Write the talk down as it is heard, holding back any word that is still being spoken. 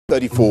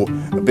34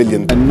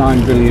 billion. And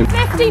 9 billion.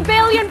 50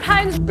 billion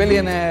pounds.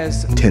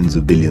 Billionaires. Tens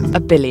of billions.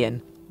 A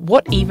billion.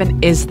 What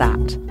even is that?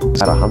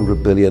 At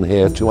 100 billion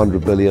here,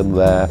 200 billion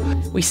there.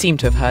 We seem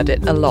to have heard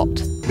it a lot.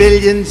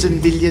 Billions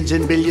and billions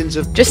and billions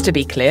of... Just to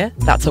be clear,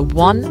 that's a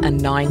 1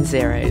 and 9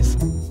 zeros.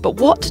 But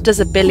what does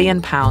 £1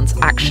 billion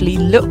actually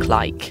look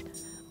like?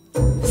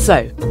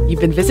 So,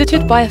 you've been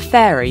visited by a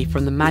fairy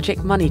from the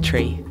magic money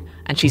tree,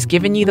 and she's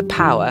given you the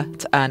power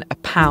to earn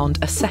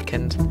 £1 a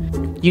second.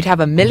 You'd have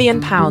 £1 million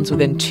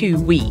within 2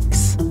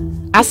 weeks.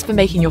 As for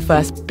making your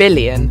first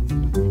billion,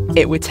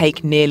 it would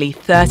take nearly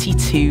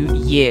 32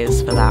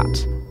 years for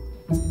that.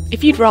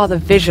 If you'd rather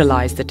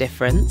visualise the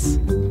difference,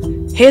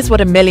 here's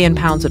what £1 million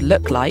would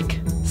look like,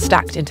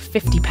 stacked into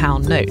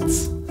 £50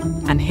 notes.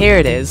 And here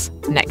it is,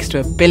 next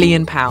to £1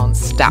 billion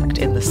stacked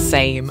in the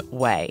same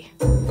way.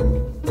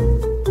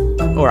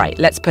 Alright,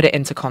 let's put it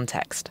into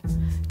context.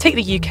 Take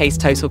the UK's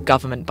total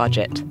government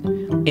budget.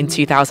 In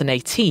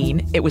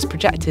 2018, it was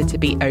projected to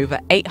be over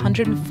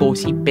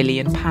 £840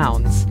 billion,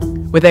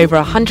 with over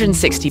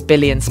 £160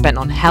 billion spent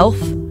on health,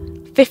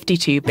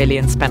 £52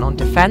 billion spent on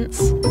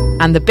defence,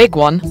 and the big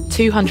one,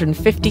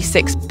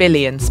 £256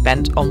 billion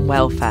spent on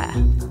welfare.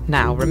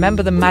 Now,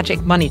 remember the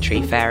magic money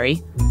tree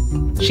fairy?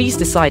 She's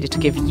decided to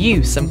give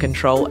you some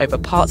control over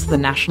parts of the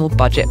national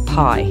budget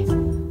pie.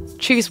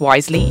 Choose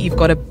wisely, you've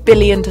got £1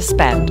 billion to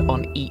spend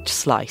on each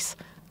slice.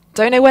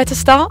 Don't know where to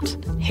start?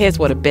 Here's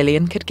what £1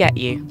 billion could get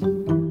you.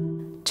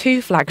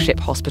 2 flagship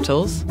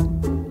hospitals,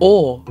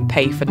 or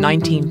pay for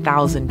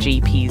 19,000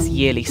 GPs'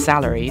 yearly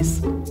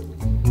salaries.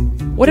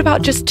 What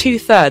about just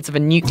 2/3 of a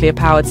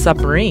nuclear-powered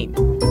submarine?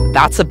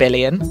 That's £1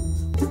 billion.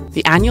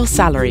 The annual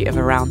salary of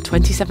around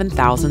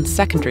 27,000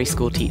 secondary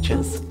school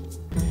teachers.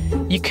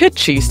 You could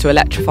choose to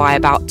electrify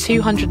about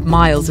 200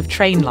 miles of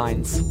train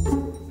lines.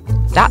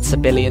 That's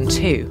 £1 billion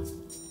too.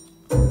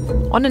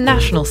 On a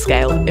national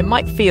scale, it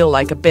might feel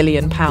like £1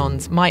 billion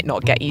might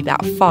not get you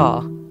that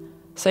far.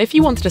 So if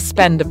you wanted to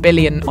spend £1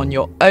 billion on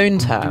your own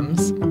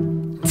terms,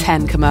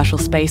 10 commercial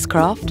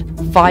spacecraft,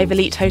 5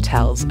 elite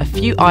hotels, a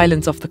few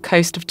islands off the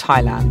coast of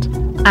Thailand,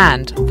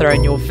 and throw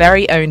in your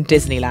very own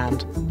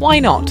Disneyland, why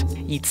not?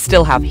 You'd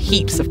still have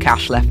heaps of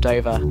cash left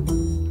over.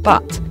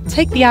 But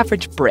take the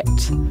average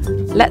Brit.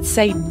 Let's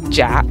say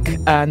Jack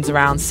earns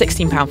around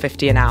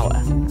 £16.50 an hour,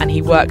 and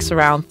he works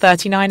around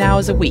 39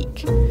 hours a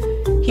week.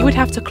 He would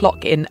have to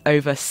clock in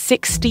over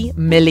 60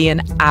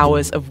 million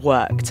hours of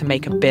work to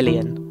make £1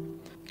 billion.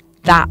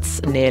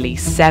 That's nearly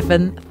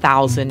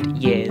 7,000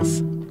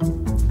 years.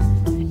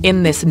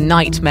 In this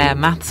nightmare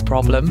maths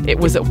problem, it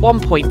was at one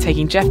point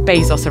taking Jeff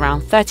Bezos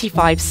around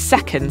 35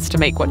 seconds to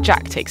make what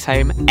Jack takes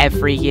home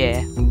every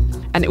year.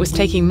 And it was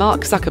taking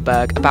Mark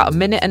Zuckerberg about 1.5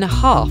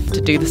 minutes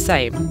to do the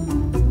same.